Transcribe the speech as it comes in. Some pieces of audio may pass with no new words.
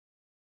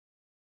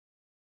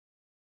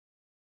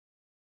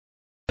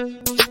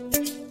Brentwood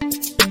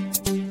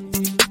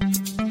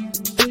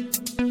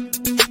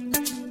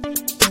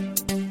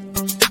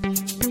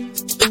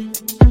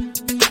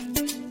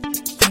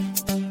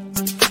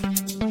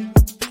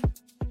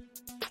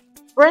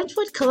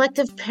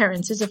Collective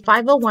Parents is a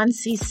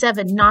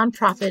 501c7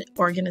 nonprofit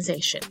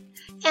organization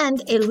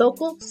and a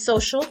local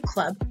social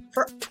club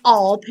for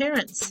all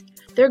parents.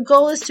 Their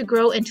goal is to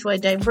grow into a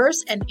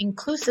diverse and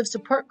inclusive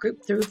support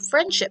group through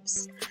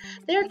friendships.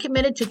 They are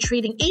committed to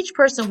treating each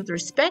person with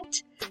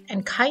respect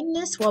and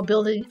kindness while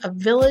building a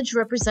village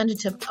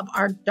representative of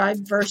our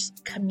diverse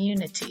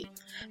community.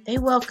 They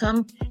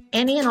welcome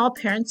any and all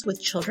parents with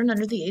children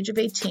under the age of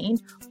 18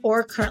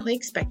 or currently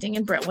expecting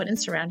in Brentwood and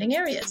surrounding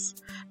areas.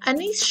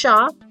 Anise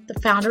Shaw, the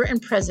founder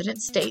and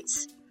president,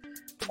 states,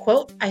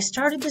 quote, "I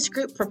started this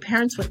group for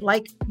parents with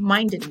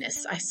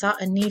like-mindedness. I saw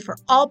a need for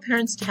all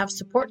parents to have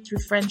support through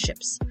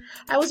friendships.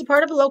 I was a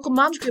part of a local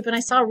moms group and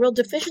I saw a real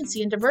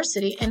deficiency in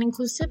diversity and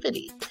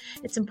inclusivity.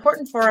 It's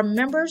important for our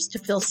members to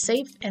feel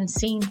safe and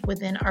seen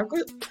within our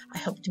group. I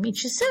hope to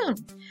meet you soon."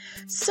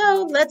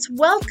 So let's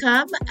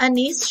welcome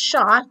Anise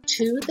Shaw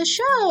to the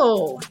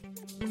show.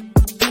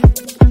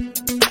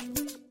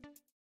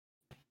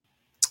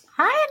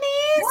 Hi,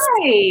 Anise.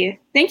 Hi.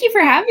 Thank you for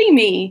having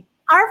me.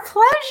 Our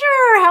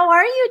pleasure. How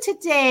are you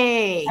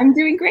today? I'm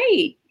doing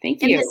great.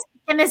 Thank you.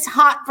 In this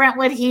hot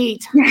Brentwood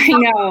heat. I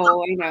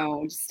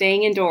know. Just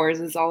staying indoors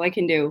is all I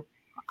can do.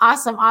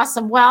 Awesome.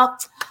 Well,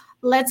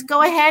 let's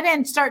go ahead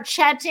and start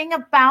chatting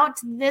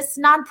about this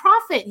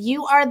nonprofit.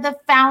 You are the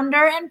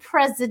founder and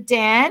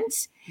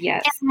president.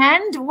 Yes.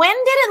 And when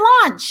did it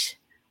launch?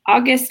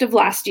 August of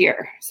last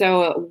year.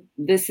 So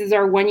this is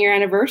our 1-year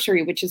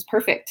anniversary, which is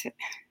perfect.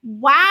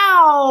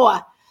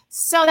 Wow.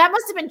 So that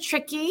must have been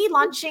tricky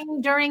launching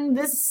during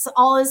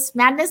all this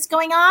madness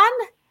going on.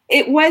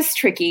 It was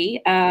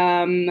tricky.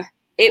 As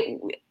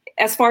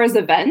far as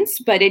events,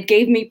 but it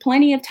gave me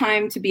plenty of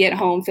time to be at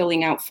home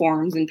filling out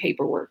forms and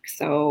paperwork.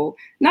 So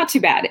not too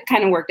bad. It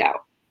kind of worked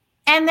out.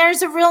 And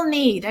there's a real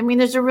need. I mean,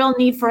 there's a real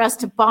need for us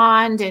to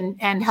bond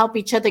and help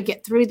each other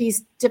get through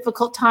these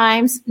difficult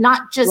times,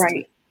 not just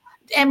right.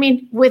 I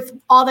mean, with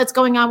all that's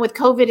going on with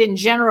COVID in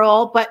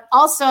general, but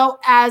also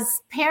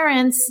as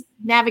parents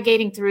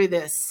navigating through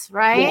this,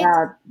 right?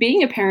 Yeah,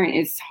 being a parent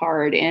is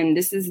hard, and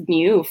this is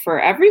new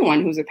for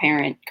everyone who's a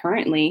parent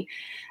currently.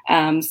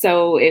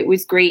 So it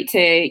was great to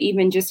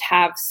even just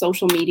have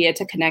social media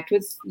to connect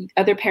with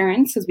other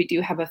parents, because we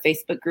do have a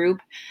Facebook group.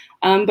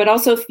 But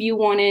also if you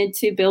wanted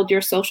to build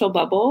your social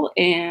bubble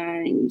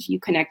and you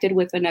connected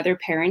with another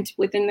parent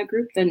within the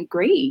group, then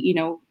great.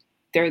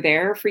 They're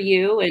there for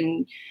you,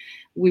 and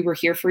we were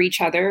here for each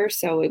other.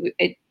 So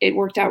it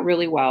worked out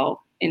really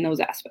well in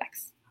those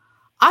aspects.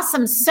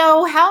 Awesome.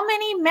 So how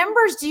many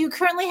members do you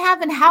currently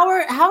have, and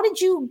how did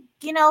you,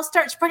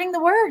 start spreading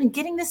the word and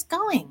getting this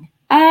going?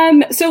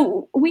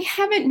 So we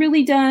haven't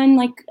really done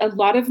like a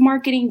lot of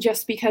marketing,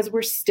 just because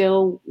we're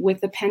still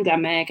with the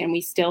pandemic and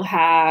we still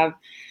have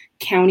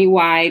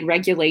countywide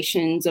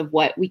regulations of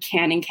what we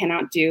can and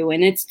cannot do.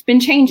 And it's been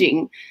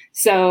changing.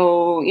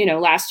 So,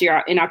 last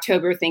year in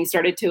October, things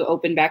started to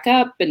open back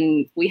up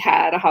and we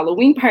had a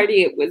Halloween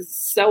party. It was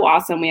so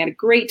awesome. We had a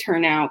great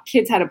turnout.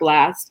 Kids had a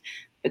blast,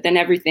 but then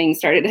everything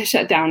started to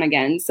shut down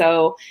again.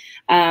 So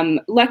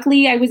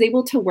luckily, I was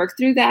able to work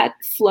through that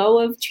flow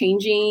of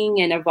changing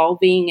and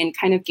evolving and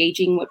kind of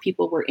gauging what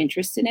people were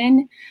interested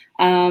in.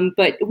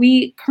 But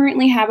we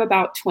currently have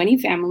about 20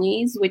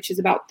 families, which is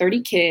about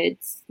 30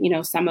 kids.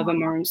 Some of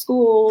them are in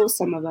school,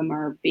 some of them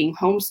are being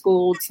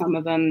homeschooled, some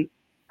of them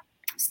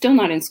still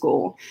not in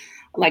school,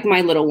 like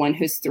my little one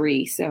who's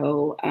 3.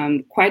 So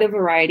quite a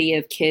variety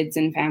of kids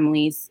and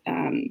families.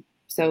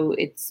 So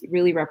it's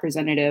really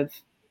representative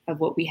of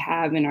what we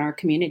have in our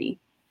community.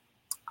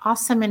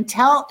 Awesome. And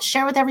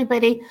share with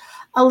everybody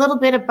a little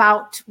bit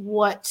about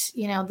what,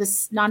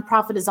 this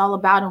nonprofit is all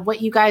about and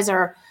what you guys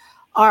are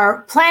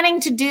planning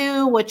to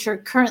do, what you're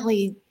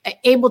currently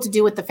able to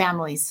do with the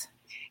families.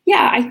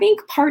 Yeah, I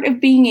think part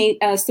of being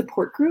a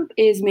support group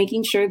is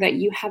making sure that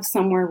you have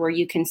somewhere where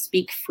you can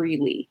speak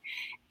freely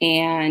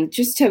and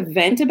just to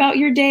vent about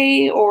your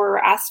day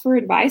or ask for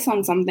advice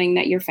on something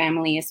that your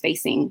family is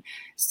facing.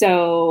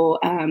 So,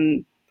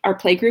 our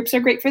play groups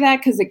are great for that,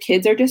 because the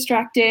kids are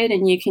distracted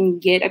and you can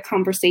get a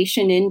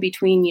conversation in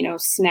between,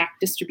 snack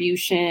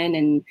distribution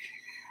and,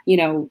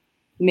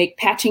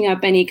 patching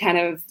up any kind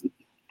of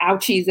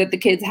ouchies that the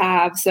kids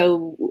have.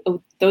 So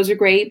those are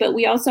great. But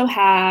we also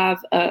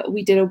have,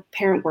 we did a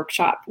parent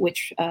workshop,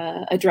 which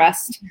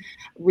addressed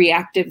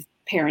reactive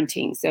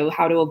parenting. So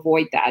how to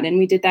avoid that. And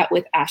we did that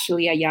with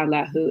Ashley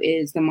Ayala, who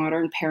is the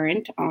modern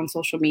parent on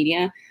social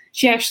media.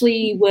 She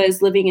actually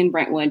was living in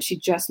Brentwood. She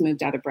just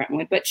moved out of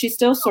Brentwood, but she's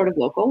still sort of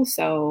local.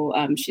 So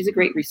she's a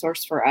great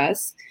resource for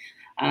us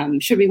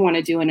should we want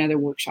to do another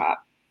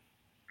workshop.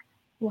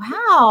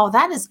 Wow,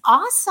 that is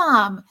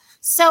awesome.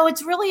 So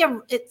it's really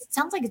it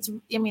sounds like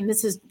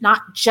this is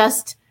not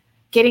just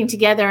getting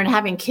together and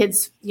having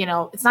kids,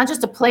 it's not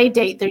just a play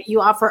date that you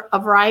offer a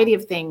variety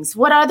of things.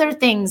 What other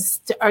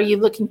things are you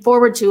looking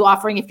forward to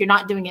offering if you're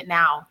not doing it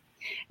now?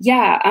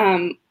 Yeah,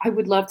 I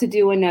would love to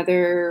do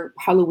another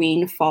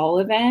Halloween fall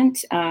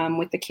event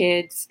with the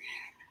kids.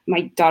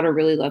 My daughter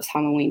really loves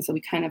Halloween, so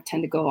we kind of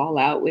tend to go all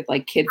out with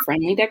like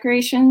kid-friendly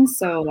decorations,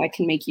 so I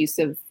can make use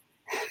of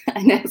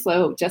and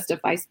also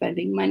justify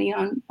spending money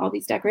on all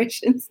these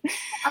decorations.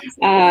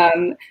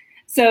 Absolutely.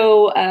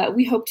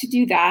 We hope to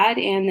do that,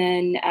 and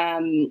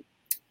then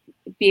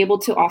be able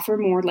to offer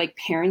more like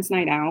parents'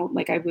 night out.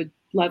 Like I would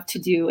love to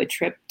do a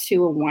trip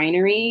to a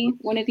winery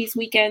one of these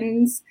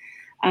weekends,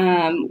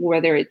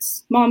 whether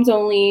it's moms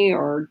only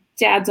or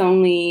dads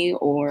only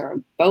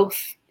or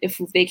both. If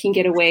they can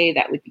get away,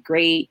 that would be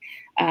great.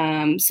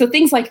 So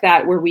things like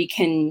that where we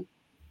can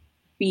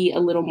be a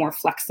little more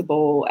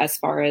flexible as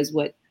far as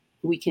what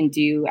we can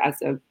do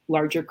as a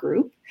larger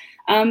group.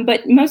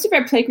 But most of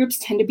our play groups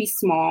tend to be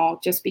small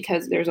just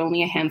because there's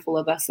only a handful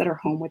of us that are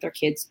home with our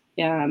kids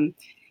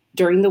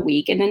during the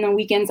week. And then on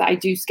weekends, I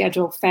do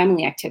schedule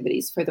family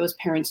activities for those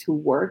parents who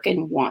work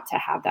and want to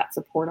have that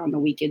support on the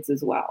weekends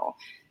as well.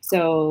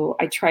 So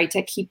I try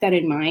to keep that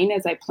in mind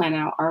as I plan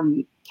out our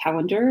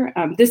calendar.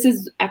 This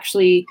is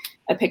actually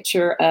a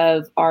picture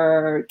of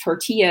our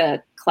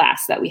tortilla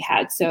class that we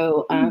had.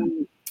 So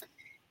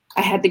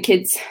I had the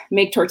kids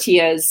make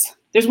tortillas.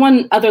 There's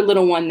one other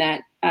little one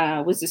that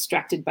was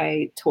distracted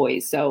by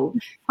toys. So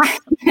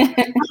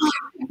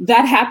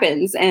that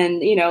happens.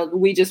 And,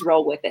 we just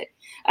roll with it.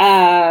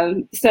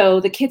 So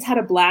the kids had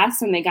a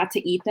blast and they got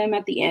to eat them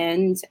at the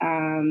end.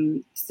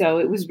 So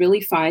it was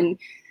really fun.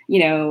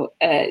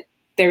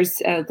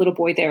 There's a little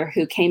boy there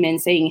who came in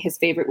saying his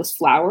favorite was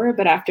flour,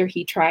 but after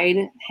he tried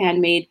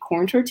handmade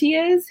corn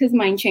tortillas, his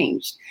mind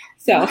changed.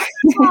 So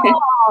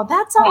oh,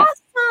 that's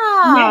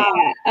awesome.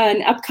 Yeah.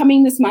 And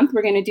upcoming this month,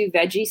 we're going to do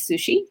veggie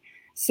sushi.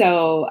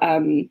 So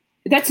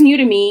that's new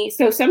to me.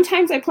 So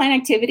sometimes I plan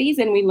activities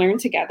and we learn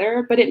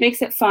together, but it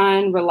makes it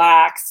fun,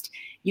 relaxed.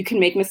 You can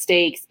make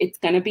mistakes. It's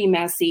going to be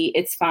messy.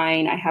 It's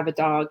fine. I have a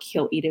dog.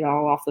 He'll eat it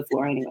all off the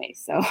floor anyway.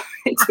 So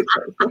it's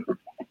okay.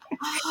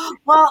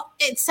 Well,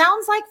 it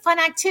sounds like fun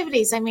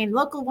activities. I mean,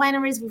 local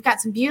wineries, we've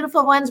got some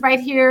beautiful ones right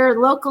here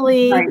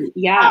locally. Right.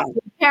 Yeah.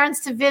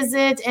 Parents to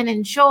visit and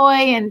enjoy.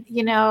 And,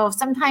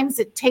 sometimes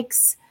it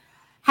takes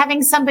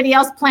having somebody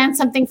else plan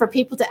something for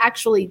people to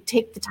actually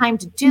take the time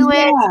to do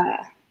it.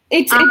 Yeah.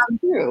 It's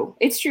true.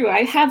 It's true.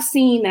 I have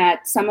seen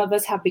that some of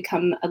us have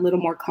become a little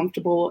more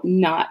comfortable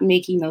not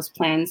making those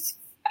plans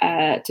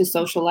to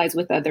socialize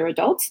with other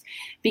adults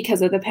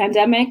because of the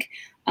pandemic.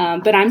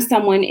 But I'm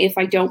someone, if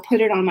I don't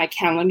put it on my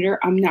calendar,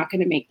 I'm not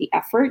going to make the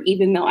effort,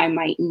 even though I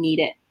might need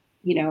it,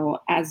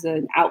 as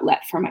an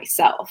outlet for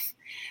myself.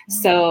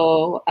 Mm-hmm.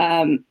 So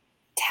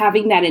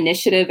having that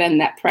initiative and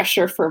that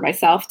pressure for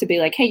myself to be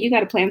like, hey, you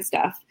got to plan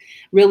stuff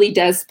really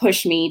does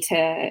push me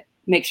to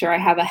make sure I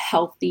have a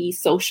healthy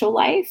social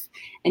life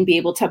and be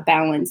able to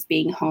balance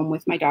being home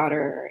with my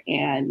daughter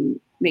and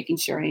making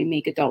sure I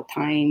make adult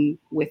time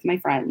with my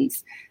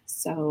friends.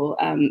 So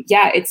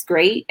it's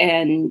great.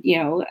 And,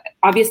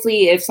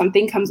 obviously if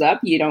something comes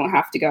up, you don't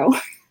have to go.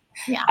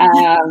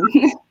 Yeah.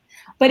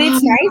 But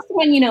it's nice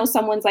when,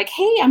 someone's like,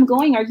 hey, I'm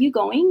going. Are you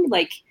going?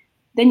 Like,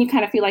 then you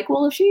kind of feel like,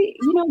 well, if she,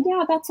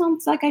 yeah, that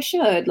sounds like I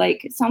should.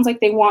 Like, it sounds like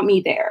they want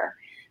me there.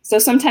 So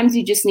sometimes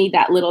you just need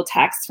that little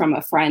text from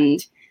a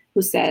friend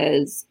who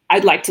says,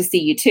 I'd like to see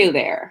you too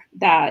there.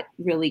 That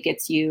really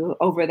gets you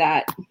over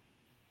that,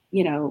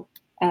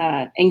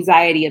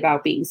 anxiety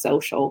about being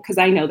social. Because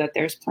I know that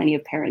there's plenty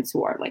of parents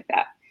who are like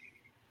that.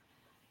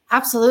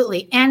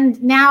 Absolutely.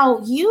 And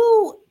now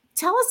you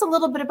tell us a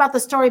little bit about the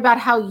story about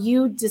how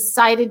you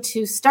decided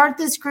to start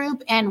this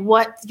group and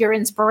what your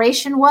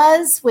inspiration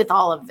was with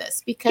all of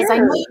this, because Sure. I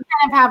know you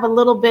kind of have a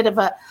little bit of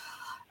a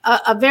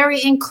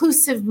very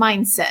inclusive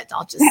mindset.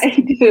 I'll just say.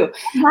 I do.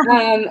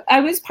 I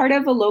was part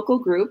of a local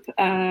group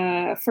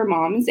for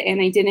moms,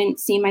 and I didn't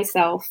see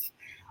myself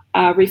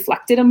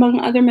reflected among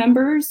other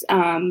members.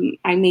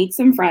 I made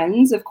some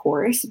friends, of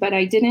course, but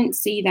I didn't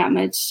see that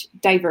much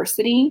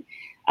diversity.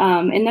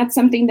 And that's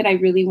something that I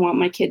really want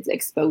my kids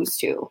exposed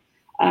to.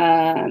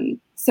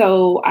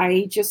 So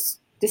I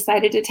just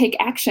decided to take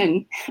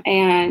action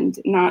and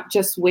not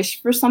just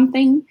wish for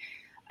something.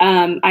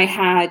 I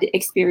had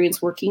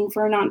experience working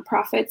for a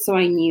nonprofit, so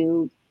I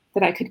knew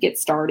that I could get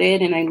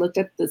started. And I looked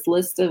at this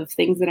list of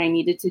things that I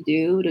needed to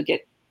do to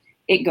get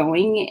it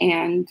going,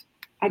 and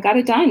I got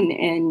it done.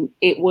 And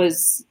it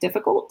was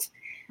difficult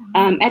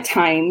at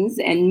times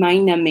and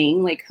mind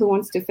numbing. Like, who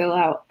wants to fill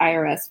out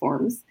IRS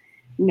forms?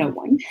 No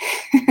one.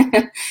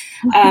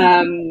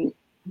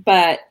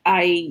 But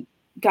I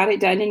got it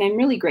done, and I'm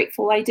really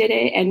grateful I did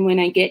it. And when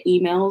I get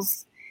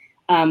emails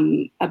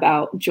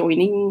about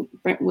joining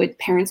with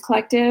Parents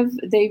Collective,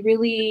 they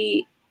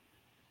really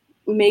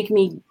make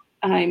me,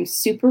 I'm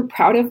super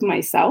proud of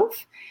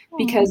myself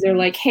because they're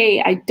like,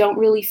 hey, I don't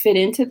really fit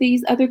into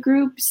these other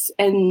groups,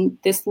 and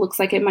this looks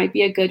like it might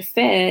be a good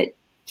fit.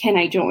 Can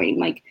I join?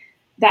 Like,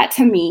 that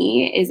to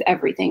me is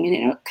everything.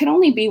 And it could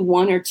only be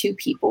one or two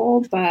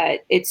people,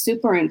 but it's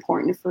super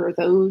important for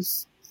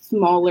those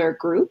smaller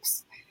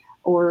groups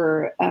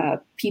or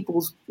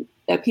people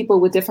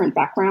with different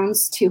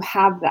backgrounds to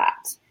have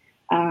that.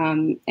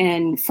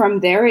 And from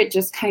there, it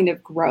just kind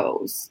of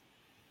grows.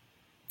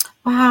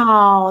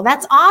 Wow,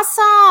 that's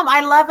awesome.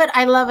 I love it.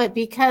 I love it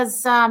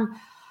because when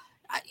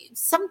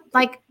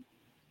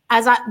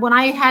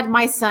I had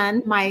my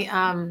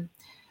son,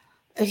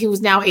 he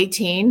was now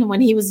 18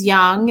 when he was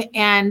young,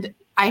 and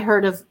I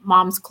heard of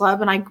Mom's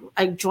Club, and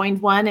I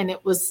joined one, and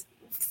it was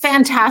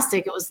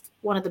fantastic. It was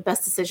one of the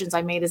best decisions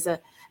I made as a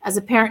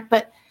parent,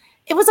 but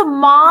it was a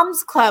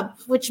mom's club,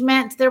 which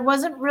meant there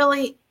wasn't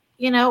really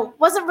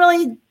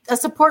a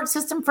support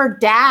system for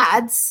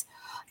dads.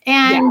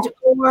 And,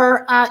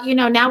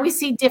 now we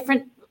see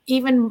different,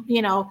 even,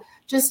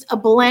 just a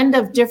blend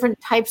of different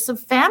types of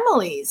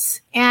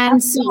families. And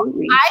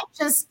Absolutely. so I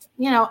just,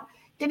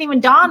 didn't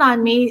even dawn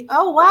on me,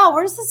 oh, wow,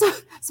 where's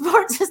the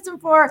support system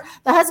for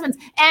the husbands?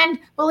 And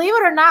believe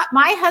it or not,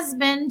 my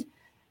husband,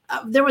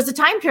 there was a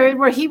time period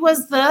where he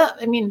was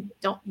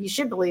you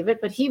should believe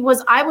it, but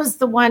I was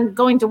the one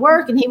going to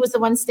work, and he was the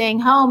one staying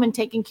home and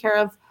taking care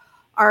of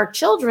our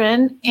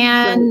children.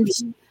 And,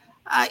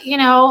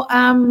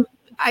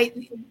 I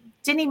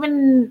didn't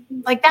even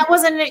that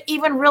wasn't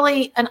even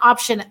really an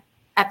option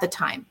at the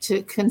time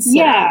to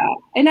consider. Yeah.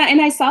 And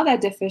I saw that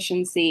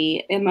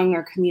deficiency among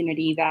our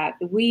community, that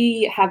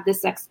we have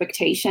this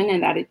expectation,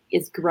 and that it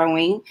is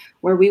growing,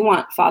 where we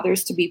want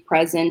fathers to be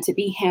present, to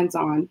be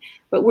hands-on,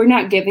 but we're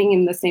not giving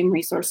them the same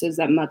resources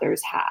that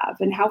mothers have.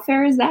 And how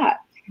fair is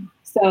that?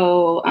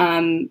 So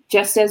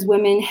just as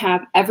women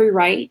have every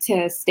right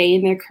to stay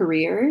in their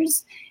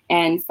careers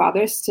and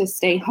fathers to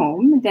stay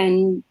home,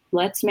 then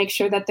let's make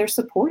sure that they're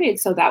supported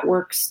so that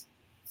works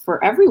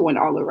for everyone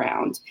all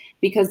around,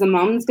 because the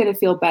mom's going to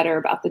feel better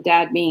about the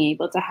dad being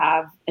able to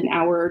have an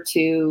hour or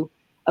two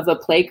of a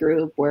play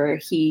group where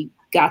he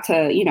got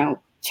to,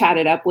 chat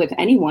it up with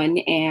anyone,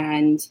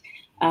 and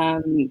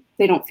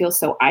they don't feel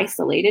so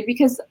isolated.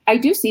 Because I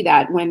do see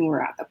that when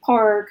we're at the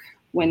park,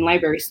 when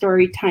library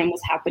story time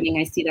was happening,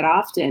 I see that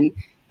often.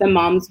 The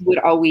moms would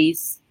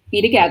always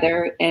be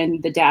together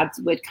and the dads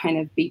would kind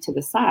of be to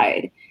the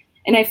side.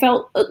 And I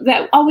felt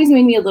that always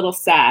made me a little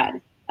sad.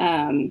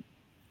 And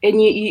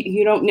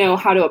you don't know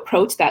how to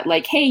approach that.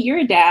 Like, hey, you're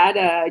a dad.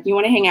 Do you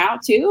want to hang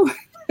out too?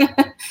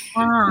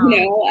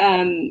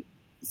 Wow.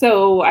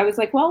 So I was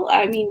like, well,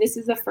 this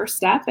is the first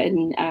step.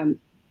 And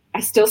I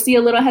still see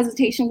a little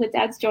hesitation with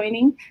dads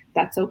joining.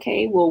 That's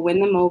okay. We'll win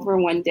them over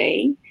one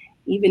day,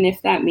 even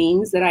if that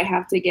means that I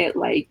have to get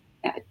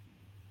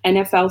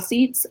NFL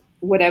seats,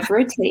 whatever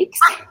it takes.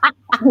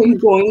 I'm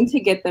going to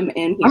get them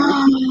in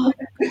here.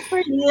 Good for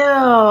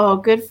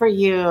you. Good for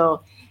you.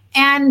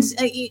 And,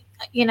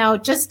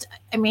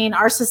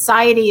 our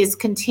society is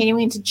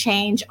continuing to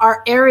change.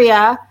 Our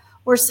area,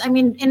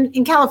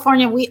 in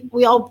California,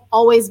 we all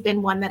always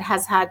been one that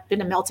has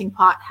been a melting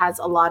pot, has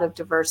a lot of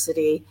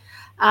diversity.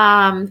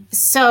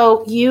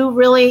 So you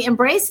really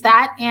embrace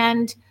that.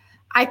 And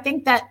I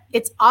think that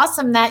it's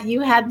awesome that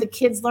you had the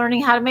kids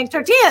learning how to make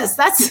tortillas.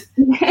 That's,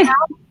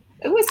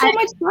 It was so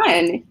much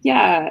fun.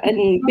 Yeah.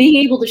 And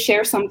being able to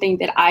share something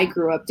that I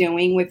grew up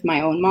doing with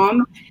my own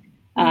mom,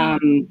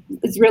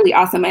 it's really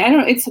awesome.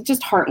 It's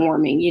just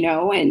heartwarming,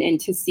 and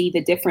to see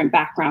the different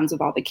backgrounds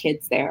of all the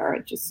kids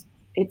there.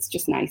 It's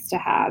just nice to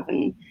have.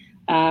 And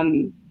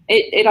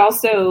it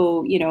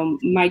also,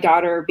 my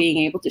daughter being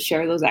able to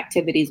share those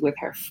activities with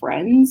her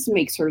friends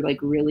makes her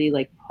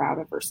really proud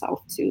of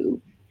herself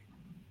too.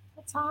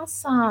 That's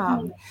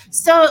awesome.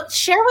 So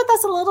share with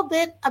us a little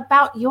bit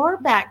about your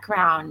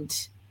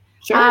background.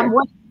 Sure.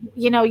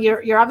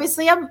 You're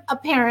obviously a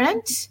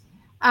parent.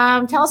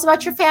 Tell us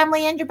about your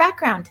family and your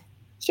background.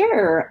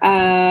 Sure.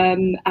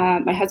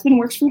 My husband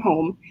works from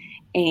home,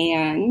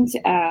 and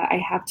I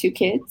have two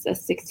kids, a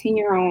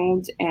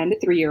 16-year-old and a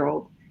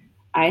 3-year-old.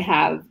 I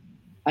have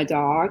a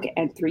dog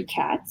and 3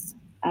 cats.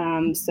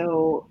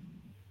 So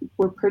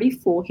we're pretty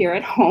full here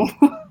at home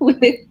with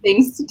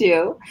things to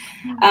do.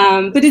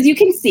 But as you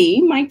can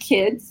see, my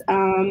kids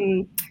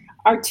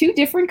are 2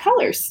 different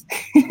colors.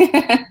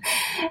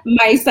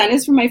 My son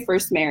is from my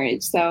first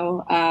marriage.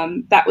 So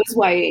that was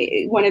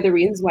one of the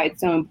reasons why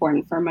it's so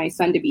important for my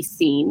son to be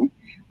seen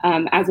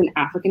as an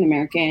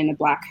African-American, a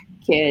Black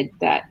kid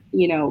that,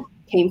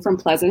 came from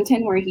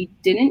Pleasanton, where he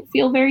didn't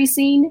feel very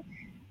seen.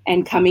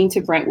 And coming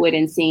to Brentwood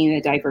and seeing the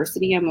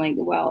diversity, I'm like,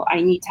 well,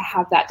 I need to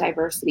have that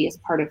diversity as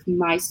part of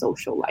my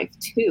social life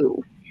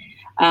too.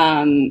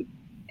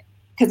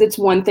 Because it's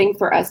one thing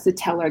for us to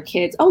tell our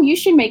kids, oh, you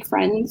should make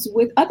friends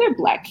with other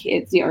Black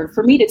kids, or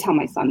for me to tell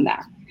my son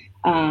that.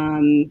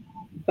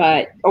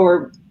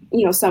 Or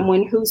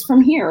someone who's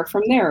from here or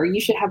from there, or you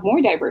should have more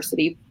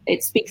diversity.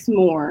 It speaks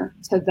more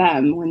to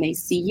them when they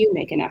see you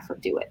make an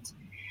effort to do it.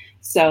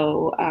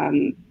 So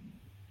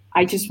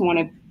I just want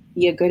to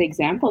be a good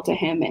example to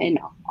him in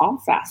all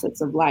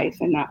facets of life.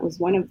 And that was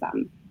one of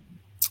them.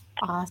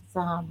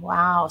 Awesome.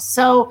 Wow.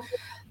 So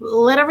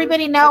let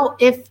everybody know,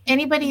 if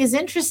anybody is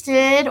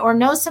interested or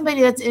knows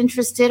somebody that's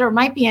interested or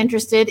might be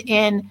interested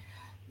in,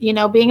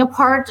 being a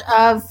part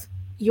of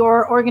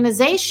your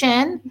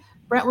organization,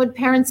 Brentwood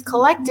Parents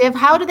Collective,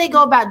 how do they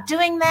go about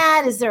doing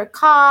that? Is there a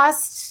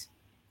cost?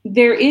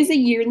 There is a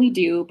yearly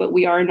due, but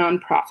we are a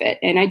nonprofit,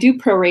 and I do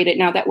prorate it.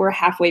 Now that we're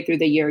halfway through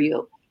the year,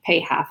 you'll pay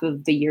half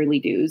of the yearly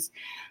dues.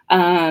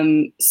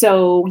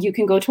 So you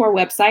can go to our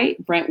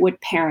website,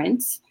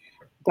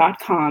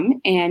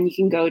 brentwoodparents.com, and you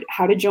can go to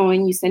how to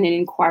join. You send an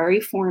inquiry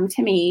form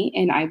to me,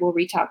 and I will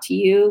reach out to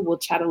you. We'll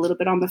chat a little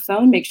bit on the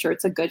phone, make sure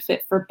it's a good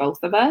fit for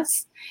both of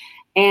us.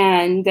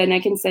 And then I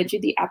can send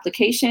you the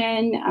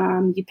application.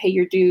 You pay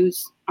your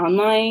dues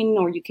online,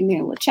 or you can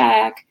mail a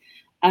check.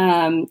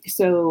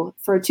 So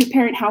for a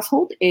 2-parent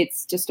household,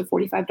 it's just a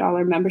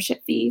 $45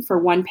 membership fee.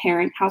 For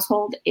 1-parent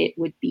household, it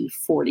would be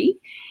 $40.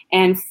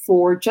 And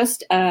for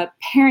just a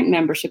parent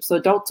membership, so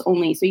adults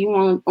only, so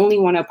you only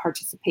want to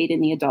participate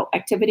in the adult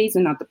activities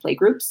and not the play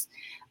groups,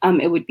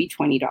 it would be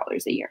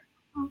 $20 a year.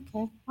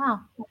 Okay. Wow.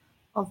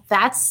 Well,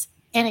 that's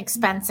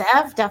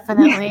inexpensive,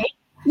 definitely.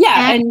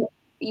 Yeah. And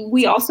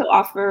we also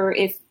offer,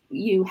 if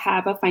you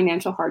have a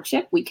financial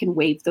hardship, we can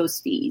waive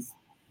those fees.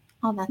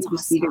 Oh, that's awesome. You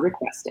just need to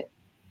request it.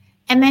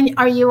 And then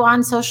are you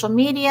on social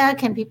media?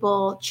 Can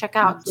people check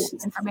out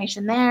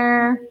information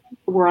there?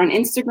 We're on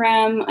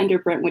Instagram under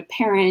Brentwood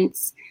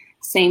Parents.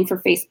 Same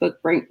for Facebook,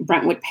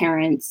 Brentwood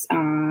Parents.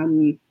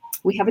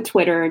 We have a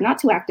Twitter, not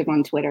too active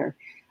on Twitter,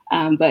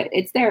 but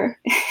it's there.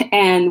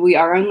 And we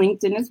are on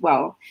LinkedIn as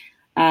well.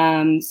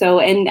 And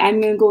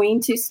I'm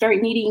going to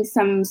start needing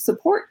some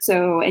support.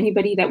 So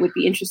anybody that would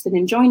be interested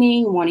in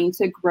joining, wanting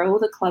to grow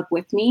the club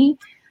with me,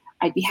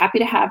 I'd be happy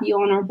to have you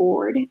on our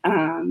board.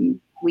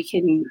 We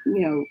can,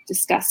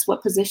 discuss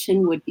what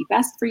position would be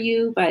best for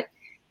you, but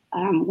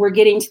we're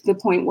getting to the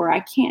point where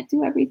I can't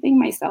do everything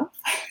myself.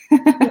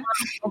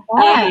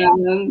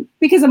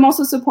 Because I'm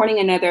also supporting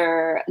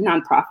another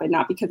nonprofit,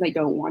 not because I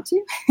don't want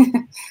to.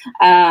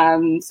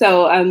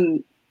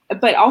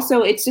 But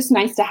also it's just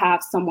nice to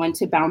have someone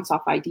to bounce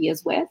off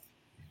ideas with,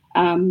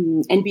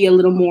 and be a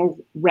little more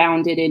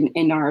rounded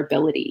in our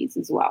abilities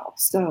as well.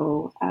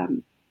 So,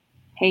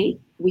 hey,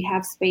 we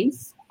have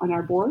space on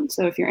our board.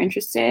 So if you're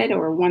interested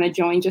or want to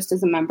join just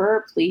as a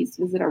member, please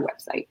visit our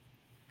website.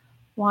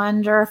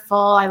 Wonderful.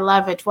 I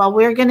love it. Well,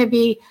 we're going to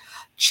be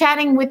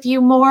chatting with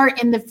you more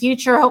in the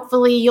future.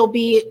 Hopefully you'll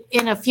be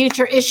in a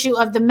future issue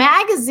of the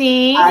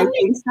magazine. I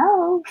think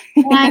so.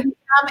 And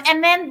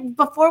then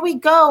before we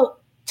go,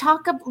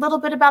 talk a little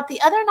bit about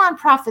the other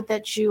nonprofit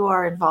that you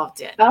are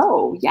involved in.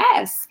 Oh,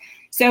 yes.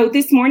 So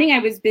this morning I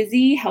was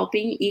busy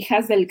helping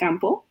Hijas del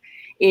Campo.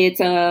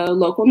 It's a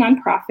local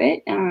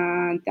nonprofit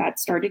that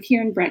started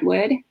here in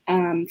Brentwood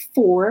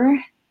for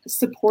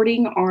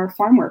supporting our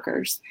farm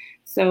workers.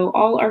 So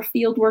all our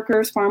field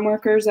workers, farm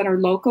workers that are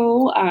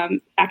local,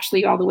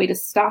 actually all the way to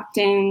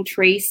Stockton,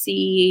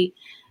 Tracy,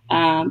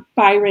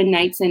 Byron,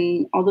 Knights,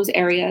 and all those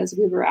areas.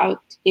 We were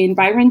out in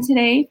Byron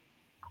today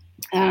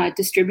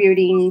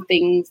distributing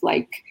things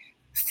like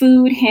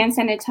food, hand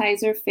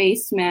sanitizer,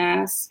 face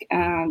mask,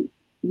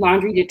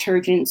 laundry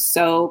detergent,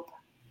 soap.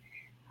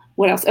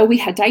 What else? Oh, we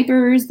had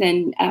diapers,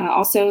 and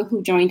also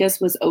who joined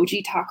us was OG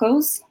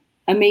Tacos.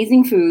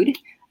 Amazing food.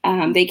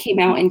 They came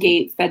out and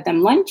fed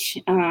them lunch.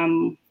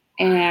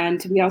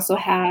 And we also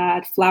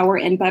had Flour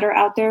and Butter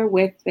out there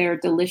with their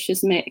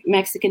delicious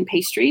Mexican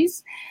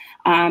pastries.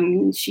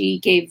 She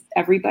gave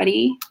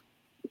everybody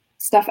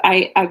stuff.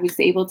 I was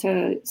able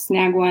to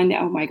snag one.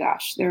 Oh my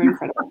gosh, they're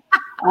incredible.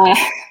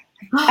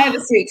 I have a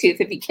sweet tooth,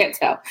 if you can't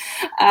tell.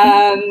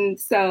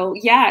 So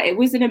yeah, it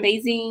was an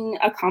amazing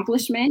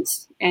accomplishment,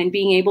 and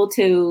being able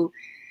to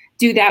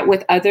do that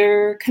with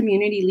other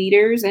community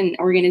leaders and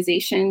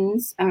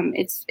organizations,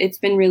 it's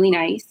been really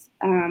nice.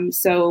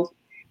 So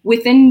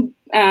within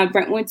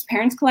Brentwood's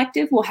Parents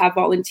Collective, we'll have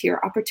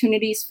volunteer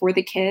opportunities for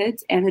the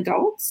kids and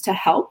adults to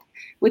help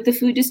with the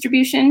food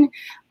distribution.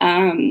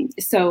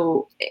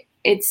 So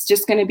it's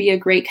just going to be a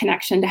great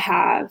connection to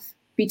have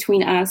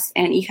between us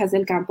and Hijas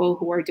del Campo,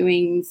 who are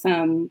doing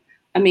some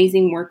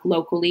amazing work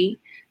locally.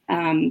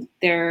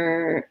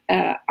 They're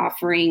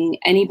offering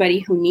anybody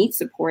who needs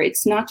support.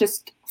 It's not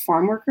just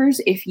farm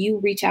workers. If you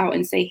reach out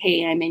and say,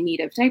 hey, I'm in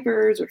need of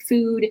diapers or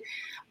food,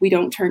 we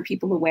don't turn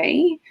people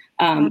away.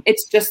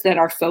 It's just that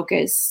our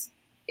focus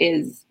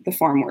is the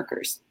farm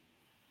workers.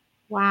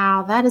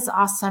 Wow, that is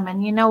awesome.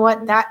 And you know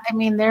what?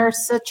 They're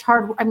such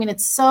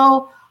it's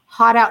so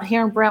hot out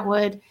here in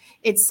Brentwood.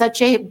 It's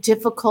such a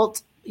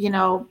difficult,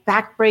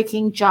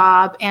 backbreaking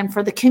job. And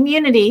for the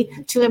community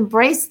to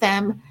embrace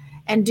them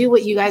and do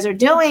what you guys are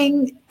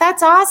doing,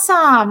 that's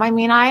awesome.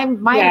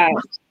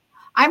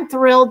 I'm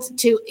thrilled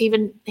to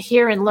even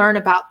hear and learn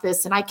about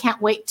this. And I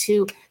can't wait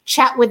to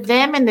chat with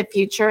them in the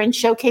future and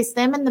showcase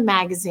them in the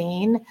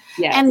magazine.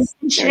 Yes,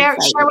 and share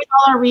with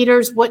all our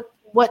readers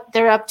what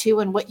they're up to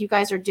and what you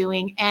guys are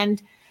doing.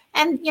 And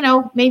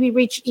maybe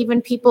reach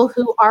even people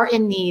who are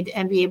in need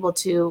and be able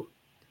to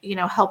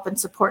help and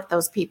support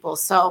those people.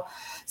 So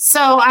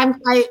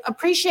I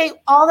appreciate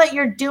all that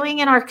you're doing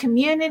in our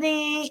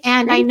community.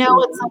 And I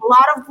know it's a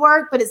lot of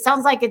work, but it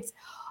sounds like it's,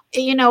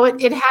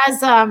 it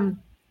has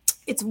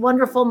it's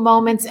wonderful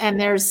moments. And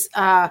there's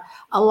a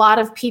lot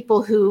of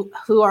people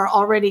who are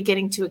already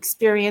getting to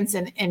experience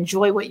and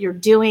enjoy what you're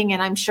doing.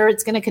 And I'm sure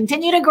it's going to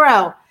continue to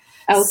grow.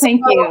 Oh,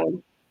 thank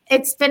you.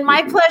 It's been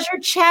my pleasure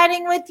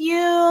chatting with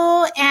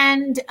you,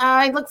 and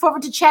I look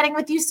forward to chatting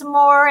with you some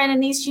more. And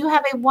Anise, you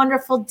have a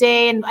wonderful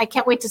day, and I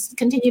can't wait to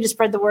continue to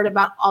spread the word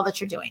about all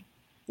that you're doing.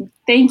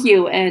 Thank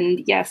you,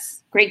 and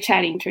yes, great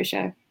chatting,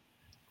 Tricia.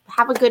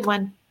 Have a good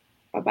one.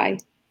 Bye-bye.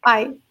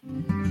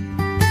 Bye.